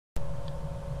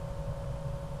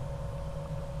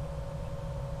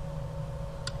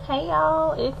Hey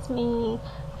y'all, it's me,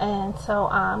 and so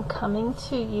I'm coming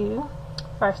to you.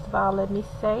 First of all, let me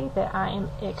say that I am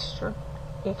extra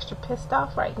pissed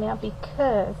off right now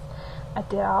because I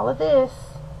did all of this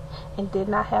and did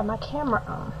not have my camera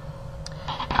on.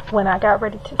 When I got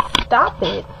ready to stop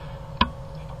it,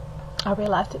 I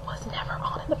realized it was never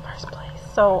on in the first place.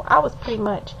 So I was pretty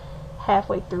much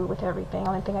halfway through with everything.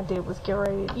 Only thing I did was get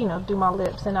ready to, do my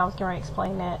lips, and I was going to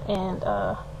explain that. And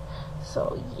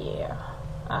so yeah,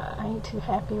 I ain't too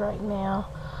happy right now.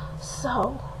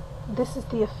 So this is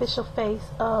the official face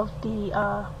of the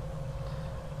I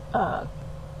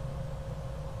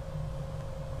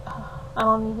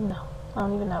don't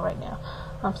even know right now.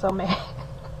 I'm so mad.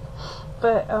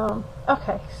 But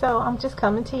okay, so I'm just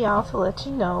coming to y'all to let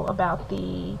you know about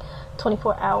the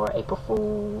 24-hour April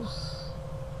Fool's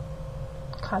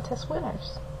contest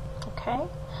winners. Okay,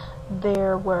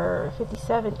 there were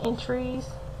 57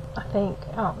 entries. I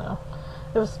don't know,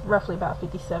 it was roughly about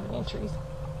 57 entries.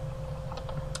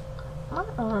 My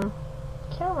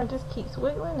camera just keeps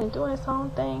wiggling and doing its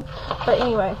own thing. But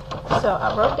anyway, so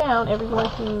I wrote down everyone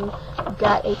who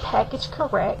got a package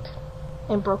correct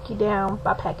and broke you down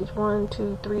by package 1,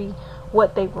 2, 3,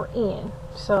 what they were in.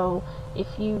 So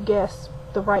if you guessed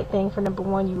the right thing for number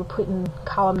 1, you were put in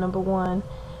column number 1,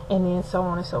 and then so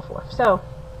on and so forth. So,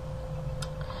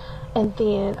 and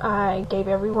then I gave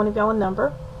every one of y'all a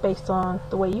number based on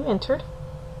the way you entered.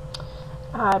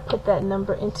 I put that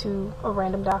number into a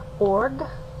random.org,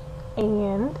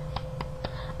 and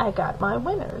I got my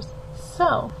winners.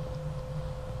 So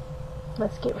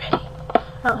let's get ready. I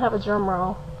don't have a drum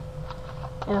roll,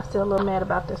 and I'm still a little mad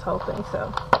about this whole thing.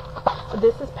 So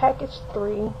this is package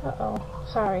 3.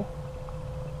 Sorry.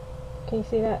 Can you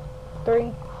see that?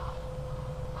 3.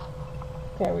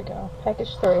 There we go.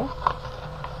 Package 3.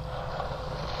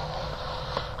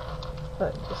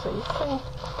 But just so you see.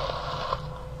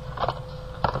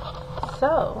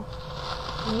 So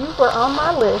you were on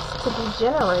my list to be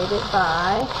generated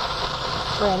by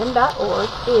random.org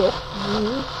if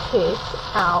you picked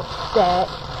out that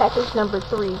package number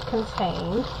 3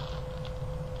 contained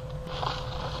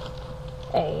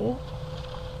a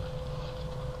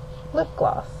lip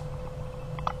gloss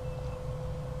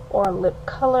or lip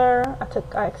color.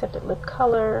 I accepted lip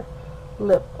color,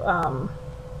 lip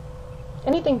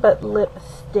anything but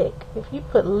lipstick. If you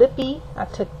put lippy, I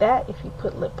took that. If you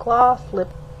put lip gloss,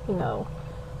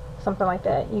 something like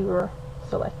that, you were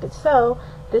selected. So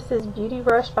this is Beauty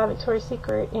Rush by Victoria's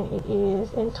Secret, and it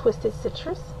is in Twisted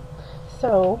Citrus.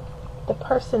 So the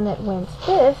person that wins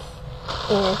this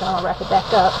is, I'll wrap it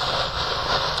back up,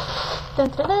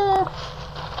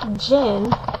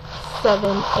 Jen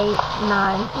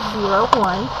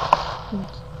 78901.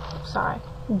 Sorry,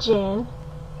 Jen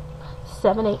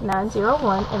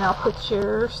 78901, and I'll put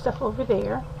your stuff over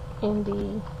there in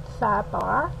the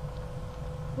sidebar.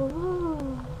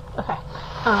 Ooh. Okay.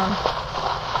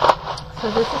 So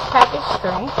this is package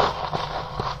 3.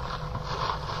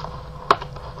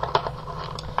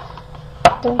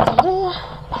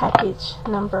 Package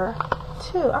number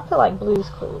 2. I feel like Blue's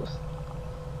Clues.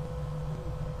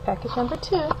 Package number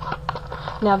 2.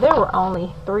 Now there were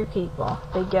only 3 people.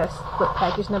 They guessed what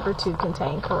package number 2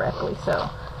 contained correctly,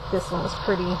 so this one was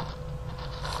pretty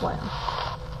slim.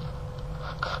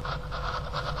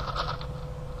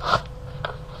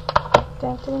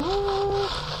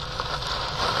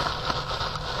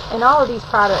 And all of these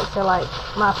products are like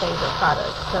my favorite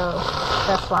products, so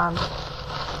that's why I'm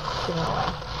giving away.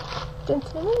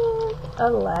 A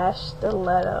Lash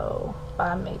Stiletto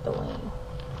by Maybelline.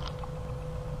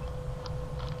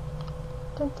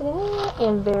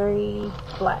 And very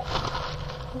black.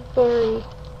 Very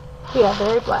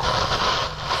black.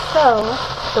 So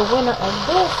the winner of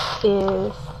this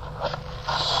is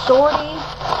Shorty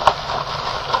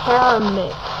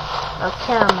Caramel.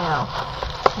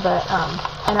 But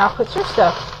and I'll put your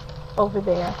stuff over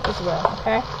there as well,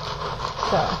 okay?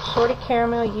 So Shorty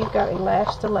Caramel, you've got a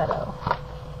Lash Stiletto.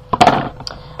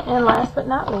 And last but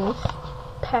not least,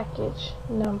 package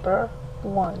number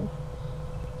 1.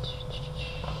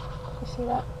 You see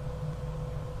that?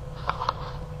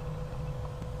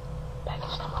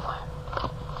 Package number 1.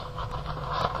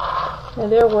 Now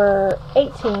there were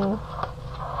 18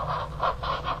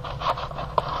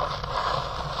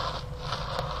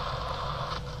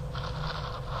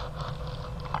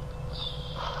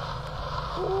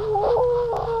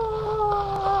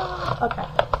 Okay,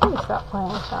 let me stop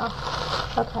playing with y'all.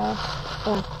 Okay,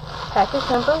 and package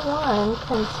number 1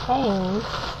 contained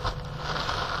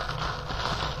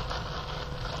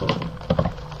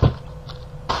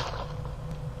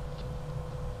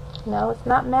no, it's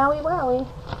not Maui Wowie.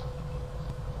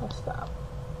 Let's stop.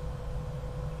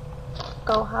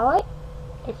 Gold highlight,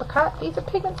 apricot. These are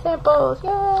pigment samples.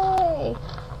 Yay!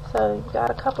 So you've got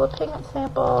a couple of pigment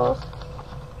samples.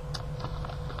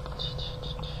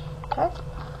 Okay.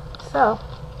 So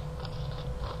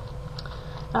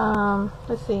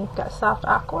let's see. Got soft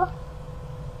aqua,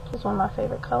 which is one of my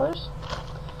favorite colors.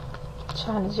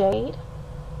 China jade,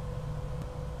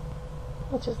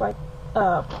 which is like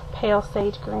a pale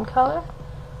sage green color.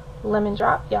 Lemon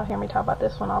drop. Y'all hear me talk about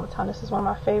this one all the time. This is one of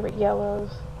my favorite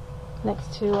yellows.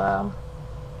 Next to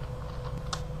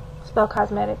Spell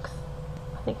Cosmetics.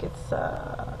 I think it's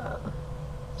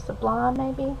Sublime,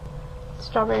 maybe.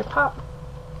 Strawberry pop.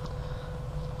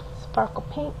 Sparkle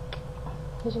pink.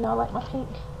 Did you know I like my pink?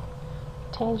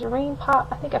 Tangerine pop.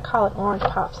 I think I call it orange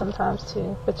pop sometimes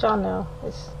too, but y'all know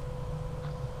it's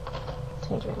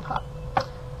tangerine pop.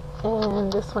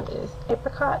 And this one is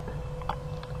apricot.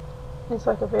 It's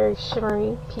like a very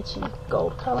shimmery, peachy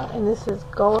gold color. And this is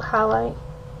gold highlight.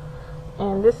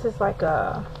 And this is like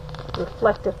a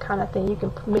reflective kind of thing. You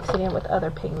can mix it in with other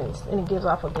pigments and it gives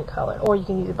off a good color. Or you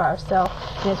can use it by itself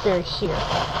and it's very sheer.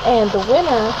 And the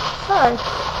winner,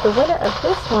 the winner of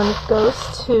this one goes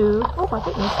to, oh my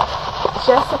goodness,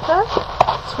 Jessica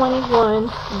 21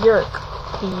 Yerk.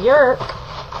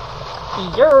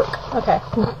 Okay.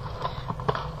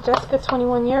 Jessica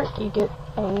 21 Yerk, you get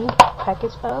a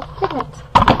package of pigments.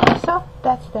 So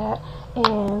that's that.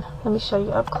 And let me show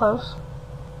you up close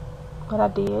what I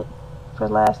did for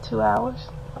the last 2 hours,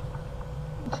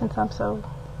 since I'm so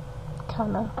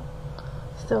kind of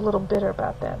still a little bitter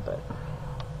about that, but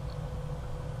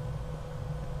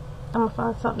I'm gonna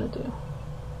find something to do.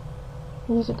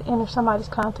 Use it to enter somebody's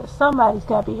contest. Somebody's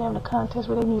gotta be having a contest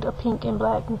where they need a pink and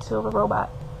black and silver robot.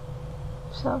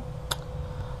 So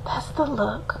that's the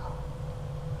look.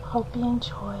 Hope you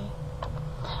enjoy,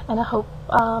 and I hope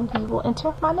you will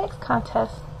enter my next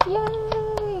contest. Yay!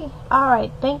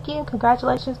 Alright, thank you.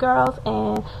 Congratulations, girls.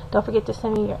 And don't forget to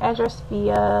send me your address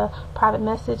via private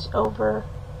message over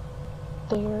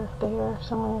there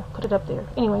somewhere. Put it up there.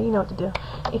 Anyway, you know what to do.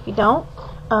 If you don't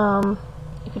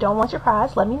want your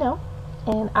prize, let me know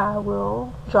and I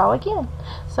will draw again.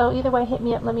 So either way, hit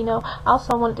me up, let me know. I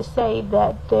also wanted to say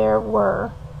that there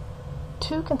were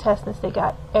 2 contestants that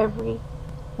got every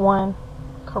one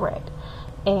correct,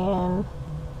 and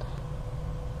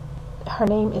her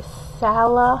name is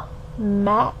Salamat,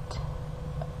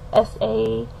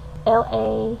 SALAMAAT.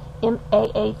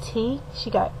 She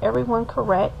got everyone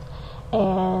correct,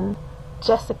 and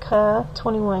Jessica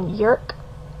 21 Yerk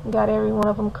got every one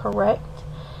of them correct.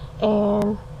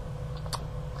 And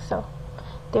so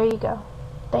there you go.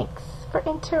 Thanks for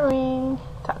entering.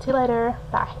 Talk to you later.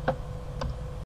 Bye.